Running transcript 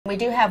We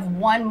do have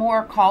one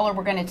more caller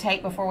we're going to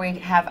take before we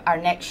have our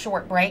next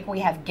short break. We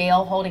have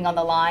Gail holding on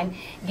the line.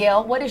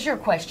 Gail, what is your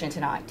question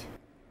tonight?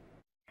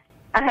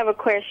 I have a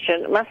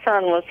question. My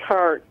son was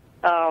hurt.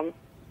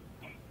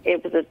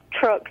 It was a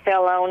truck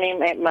fell on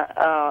him at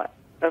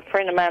a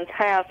friend of mine's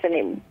house, and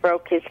it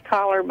broke his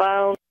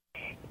collarbone.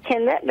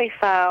 Can that be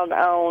filed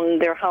on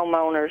their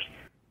homeowners?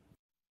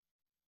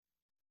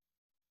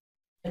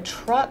 The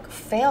truck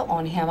fell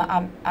on him.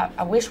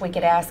 I wish we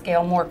could ask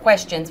Gail more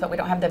questions, but we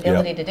don't have the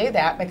ability to do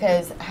that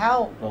because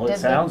how? Well, it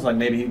sounds like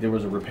maybe there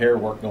was a repair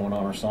work going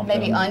on or something.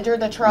 Maybe under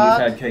the truck?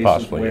 We've had cases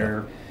Possibly,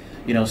 where,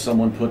 you know,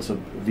 someone puts a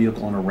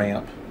vehicle on a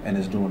ramp and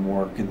is doing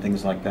work and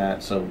things like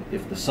that. So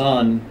if the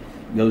son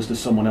goes to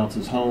someone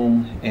else's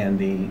home and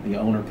the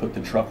owner put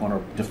the truck on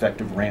a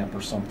defective ramp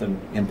or something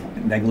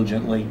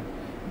negligently,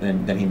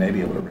 then he may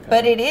be able to recover.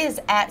 But it is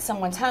at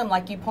someone's home,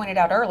 like you pointed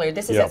out earlier.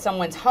 This is at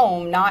someone's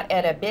home, not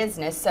at a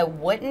business. So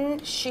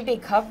wouldn't she be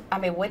covered? I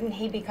mean, wouldn't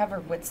he be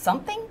covered with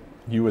something?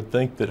 You would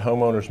think that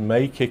homeowners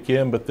may kick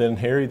in, but then,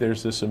 Harry,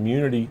 there's this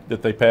immunity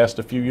that they passed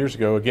a few years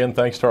ago. Again,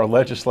 thanks to our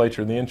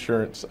legislature and the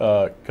insurance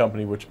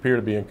company, which appear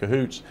to be in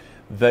cahoots.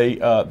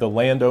 The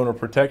Landowner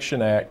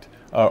Protection Act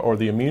or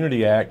the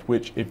Immunity Act,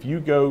 which if you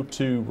go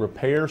to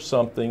repair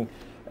something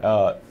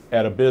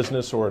at a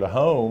business or at a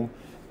home,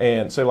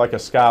 and say like a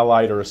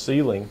skylight or a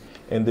ceiling,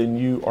 and then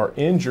you are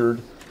injured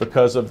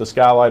because of the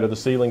skylight or the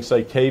ceiling,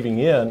 say, caving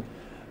in,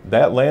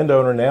 that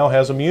landowner now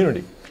has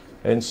immunity.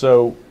 And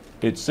so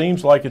it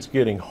seems like it's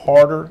getting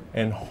harder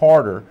and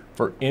harder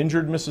for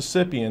injured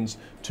Mississippians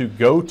to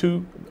go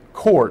to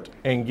court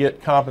and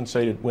get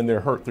compensated when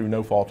they're hurt through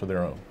no fault of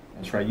their own.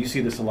 That's right. You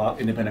see this a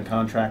lot. Independent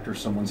contractors,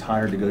 someone's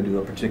hired to go do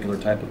a particular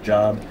type of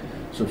job.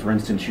 So for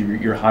instance,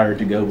 you're hired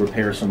to go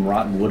repair some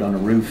rotten wood on a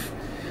roof.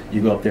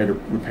 You go up there to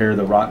repair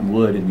the rotten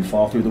wood and you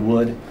fall through the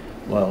wood.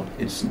 Well,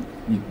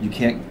 you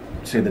can't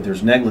say that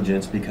there's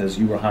negligence because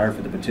you were hired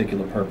for the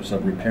particular purpose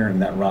of repairing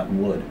that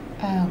rotten wood.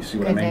 Oh, you see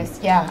what I mean?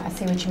 Yeah, I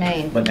see what you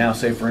mean. But now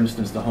say, for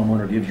instance, the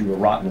homeowner gives you a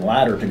rotten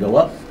ladder to go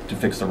up to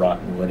fix the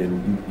rotten wood,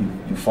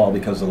 and you fall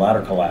because the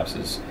ladder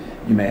collapses.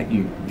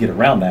 You get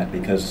around that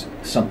because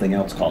something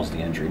else caused the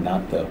injury,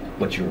 not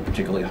what you were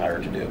particularly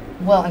hired to do.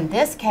 Well, in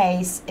this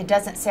case, it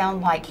doesn't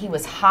sound like he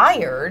was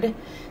hired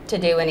to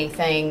do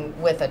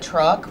anything with a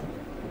truck,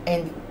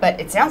 but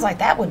it sounds like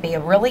that would be a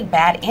really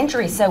bad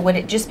injury. So would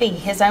it just be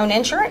his own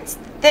insurance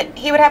that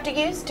he would have to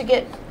use to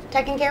get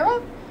taken care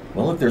of?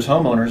 Well, if there's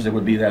homeowners, there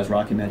would be, as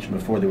Rocky mentioned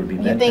before, there would be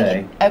med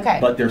pay. Okay.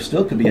 But there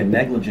still could be a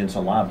negligence,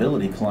 a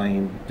liability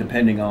claim,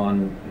 depending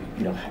on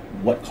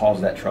what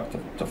caused that truck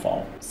to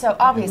fall. So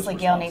obviously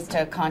Gail needs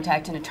to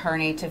contact an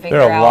attorney to figure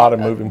out. There are a lot of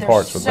moving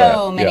parts with that. There's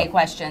so many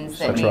questions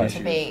that That's need right.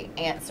 to be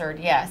answered.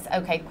 Yes.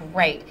 Okay,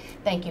 great.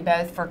 Thank you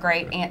both for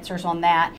great answers on that.